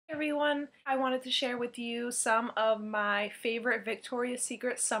everyone. I wanted to share with you some of my favorite Victoria's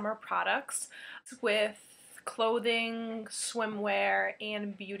Secret summer products with clothing, swimwear,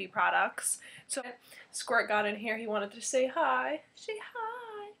 and beauty products. So Squirt got in here. He wanted to say hi. Say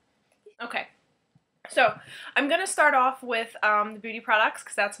hi. Okay. So I'm going to start off with the beauty products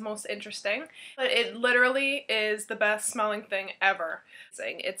because that's most interesting. But it literally is the best smelling thing ever.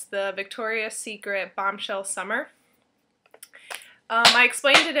 It's the Victoria's Secret Bombshell Summer. I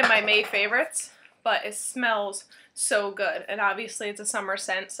explained it in my May favorites, but it smells so good. And obviously it's a summer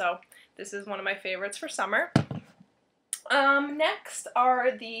scent, so this is one of my favorites for summer. Next are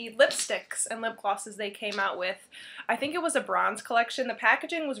the lipsticks and lip glosses they came out with. I think it was a bronze collection. The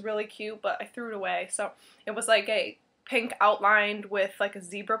packaging was really cute, but I threw it away. So it was like a pink outlined with like a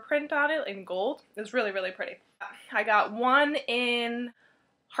zebra print on it in gold. It was really, really pretty. I got one in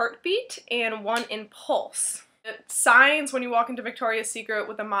Heartbeat and one in Pulse. The signs when you walk into Victoria's Secret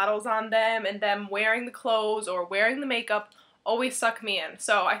with the models on them and them wearing the clothes or wearing the makeup always suck me in.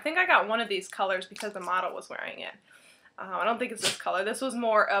 So I think I got one of these colors because the model was wearing it. I don't think it's this color. This was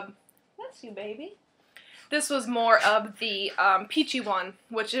more of, bless you, baby. This was more of the peachy one,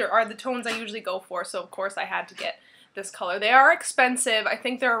 which are the tones I usually go for, so of course I had to get this color. They are expensive. I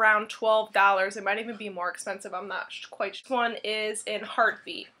think they're around $12. It might even be more expensive. I'm not quite sure. This one is in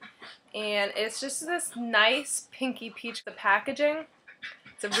Heartbeat, and it's just this nice pinky peach. The packaging,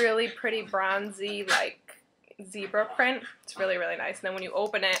 it's a really pretty bronzy, like, zebra print. It's really, really nice. And then when you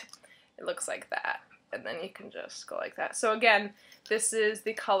open it, it looks like that. And then you can just go like that. So again, this is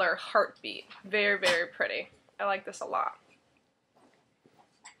the color Heartbeat. Very, very pretty. I like this a lot.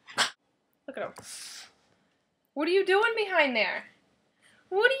 Look at him. What are you doing behind there?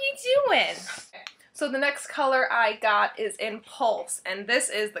 What are you doing? So the next color I got is in Pulse. And this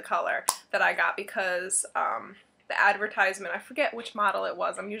is the color that I got because the advertisement, I forget which model it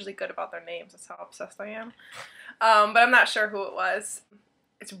was. I'm usually good about their names. That's how obsessed I am. But I'm not sure who it was.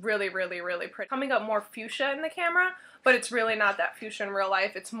 It's really, really, really pretty. Coming up more fuchsia in the camera, but it's really not that fuchsia in real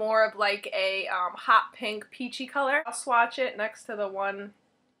life. It's more of like a hot pink peachy color. I'll swatch it next to the one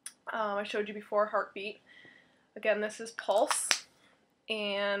I showed you before, Heartbeat. Again, this is Pulse,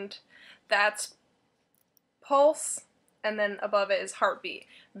 and that's Pulse, and then above it is Heartbeat.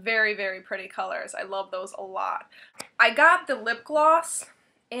 Very, very pretty colors. I love those a lot. I got the lip gloss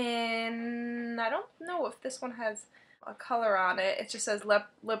in, I don't know if this one has a color on it. It just says lip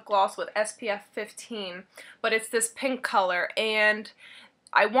gloss with SPF 15, but it's this pink color, and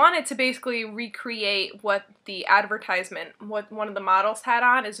I wanted to basically recreate what the advertisement, what one of the models had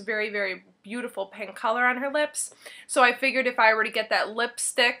on. Is very, very beautiful pink color on her lips. So I figured if I were to get that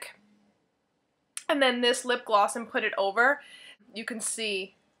lipstick and then this lip gloss and put it over, you can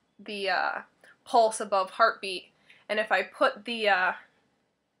see the Pulse above Heartbeat, and if I put the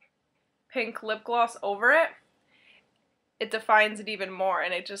pink lip gloss over it, it defines it even more,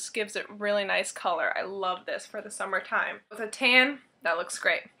 and it just gives it really nice color. I love this for the summertime. With a tan, that looks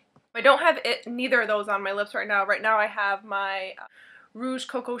great. I don't have neither of those on my lips right now. Right now I have my Rouge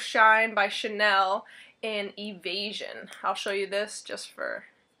Coco Shine by Chanel in Evasion. I'll show you this just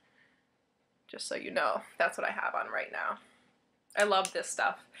so you know. That's what I have on right now. I love this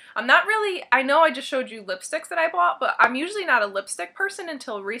stuff. I'm not really, I know I just showed you lipsticks that I bought, but I'm usually not a lipstick person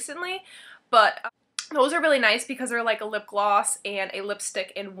until recently, but those are really nice because they're like a lip gloss and a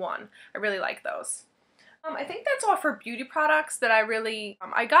lipstick in one. I really like those. I think that's all for beauty products that I really,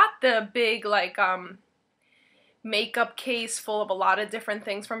 I got the big like makeup case full of a lot of different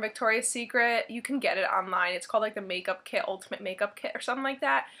things from Victoria's Secret. You can get it online. It's called like the makeup kit, ultimate makeup kit or something like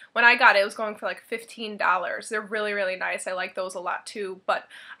that. When I got it, it was going for like $15. They're really, really nice. I like those a lot too, but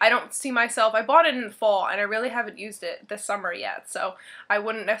I don't see myself, I bought it in the fall and I really haven't used it this summer yet, so I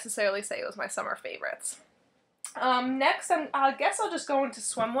wouldn't necessarily say it was my summer favorites. Next, I guess I'll just go into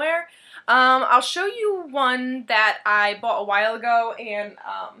swimwear. I'll show you one that I bought a while ago, and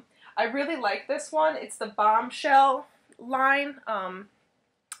I really like this one. It's the Bombshell line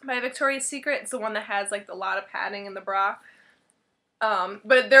by Victoria's Secret. It's the one that has like a lot of padding in the bra.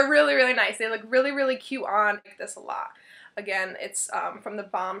 But they're really, really nice. They look really, really cute on. I like this a lot. Again, it's from the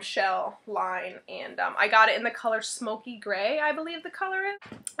Bombshell line, and I got it in the color Smoky Gray, I believe the color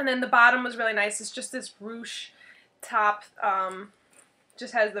is. And then the bottom was really nice. It's just this ruche top,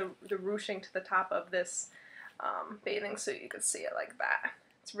 just has the ruching to the top of this bathing suit. You could see it like that.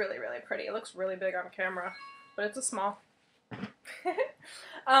 It's really, really pretty. It looks really big on camera, but it's a small.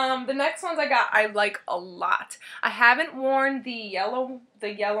 The next ones I got, I like a lot. I haven't worn the yellow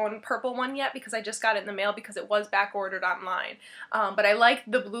and purple one yet because I just got it in the mail because it was back ordered online. But I like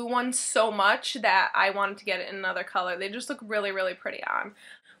the blue one so much that I wanted to get it in another color. They just look really, really pretty on.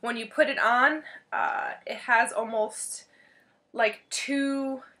 when you put it on, it has almost like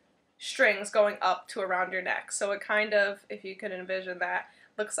 2 strings going up to around your neck. So it kind of, if you could envision that,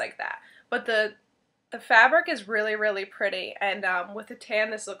 looks like that. But the fabric is really, really pretty, and with the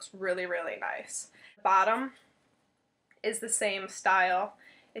tan, this looks really, really nice. The bottom is the same style.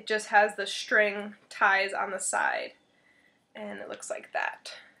 It just has the string ties on the side, and it looks like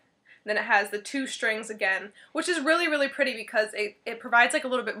that. Then it has the 2 strings again, which is really, really pretty because it provides like a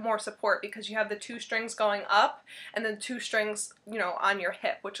little bit more support because you have the 2 strings going up and then 2 strings, you know, on your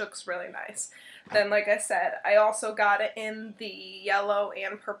hip, which looks really nice. Then, like I said, I also got it in the yellow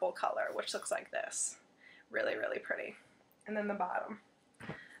and purple color, which looks like this. Really, really pretty. And then the bottom.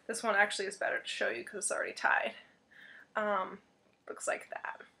 This one actually is better to show you because it's already tied. Looks like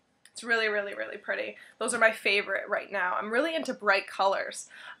that. It's really, really, really pretty. Those are my favorite right now. I'm really into bright colors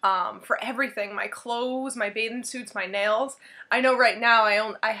for everything. My clothes, my bathing suits, my nails. I know right now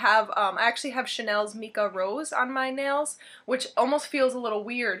I actually have Chanel's Mica Rose on my nails, which almost feels a little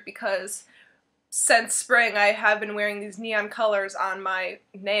weird because since spring I have been wearing these neon colors on my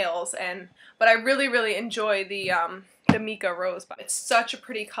nails, but I really, really enjoy the Mica Rose. It's such a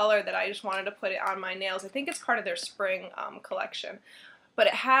pretty color that I just wanted to put it on my nails. I think it's part of their spring collection. But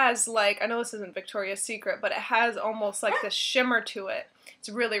it has, like, I know this isn't Victoria's Secret, but it has almost like this shimmer to it. It's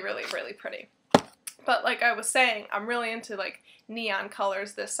really, really, really pretty. But like I was saying, I'm really into like neon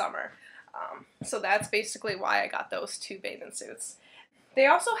colors this summer. So that's basically why I got those 2 bathing suits. They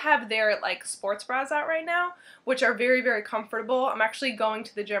also have their like sports bras out right now, which are very, very comfortable. I'm actually going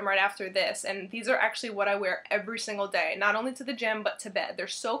to the gym right after this, and these are actually what I wear every single day, not only to the gym but to bed. They're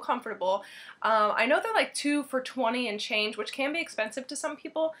so comfortable. I know they're like 2 for $20 and change, which can be expensive to some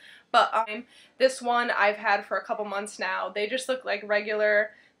people, but this one I've had for a couple months now. They just look like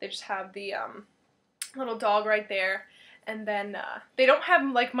regular. They just have the little dog right there. And then they don't have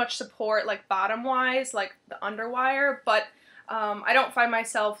like much support like bottom wise like the underwire, but I don't find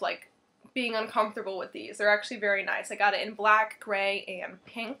myself like being uncomfortable with these. They're actually very nice. I got it in black, gray, and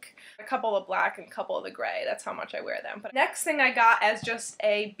pink. A couple of black and a couple of the gray. That's how much I wear them. But next thing I got as just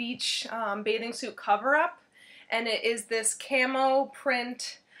a beach bathing suit cover-up, and it is this camo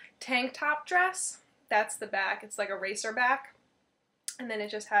print tank top dress. That's the back. It's like a racer back. And then it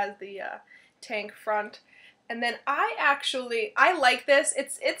just has the tank front. And then I like this.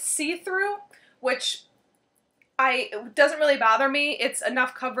 It's see-through, which it doesn't really bother me. It's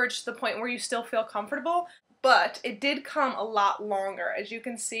enough coverage to the point where you still feel comfortable, but it did come a lot longer. As you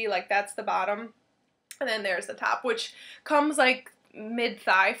can see, like that's the bottom, and then there's the top, which comes like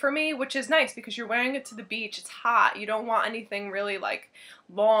mid-thigh for me, which is nice because you're wearing it to the beach. It's hot. You don't want anything really like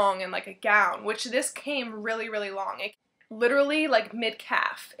long and like a gown, which this came really, really long. It literally like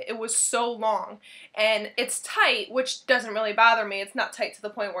mid-calf. It was so long, and it's tight, which doesn't really bother me. It's not tight to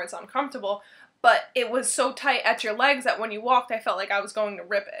the point where it's uncomfortable, but it was so tight at your legs that when you walked, I felt like I was going to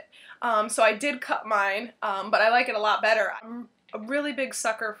rip it. So I did cut mine, but I like it a lot better. I'm a really big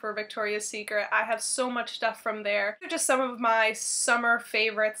sucker for Victoria's Secret. I have so much stuff from there. They're just some of my summer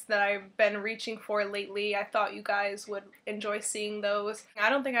favorites that I've been reaching for lately. I thought you guys would enjoy seeing those. I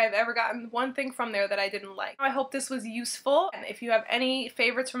don't think I've ever gotten one thing from there that I didn't like. I hope this was useful, and if you have any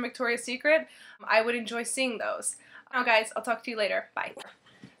favorites from Victoria's Secret, I would enjoy seeing those. Now guys, I'll talk to you later. Bye.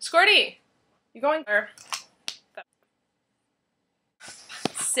 Squirty! You going there?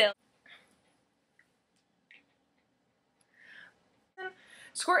 Silly.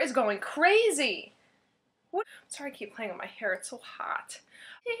 Squirt is going crazy. What? Sorry, I keep playing with my hair. It's so hot.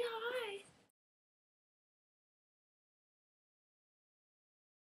 Hey, hi.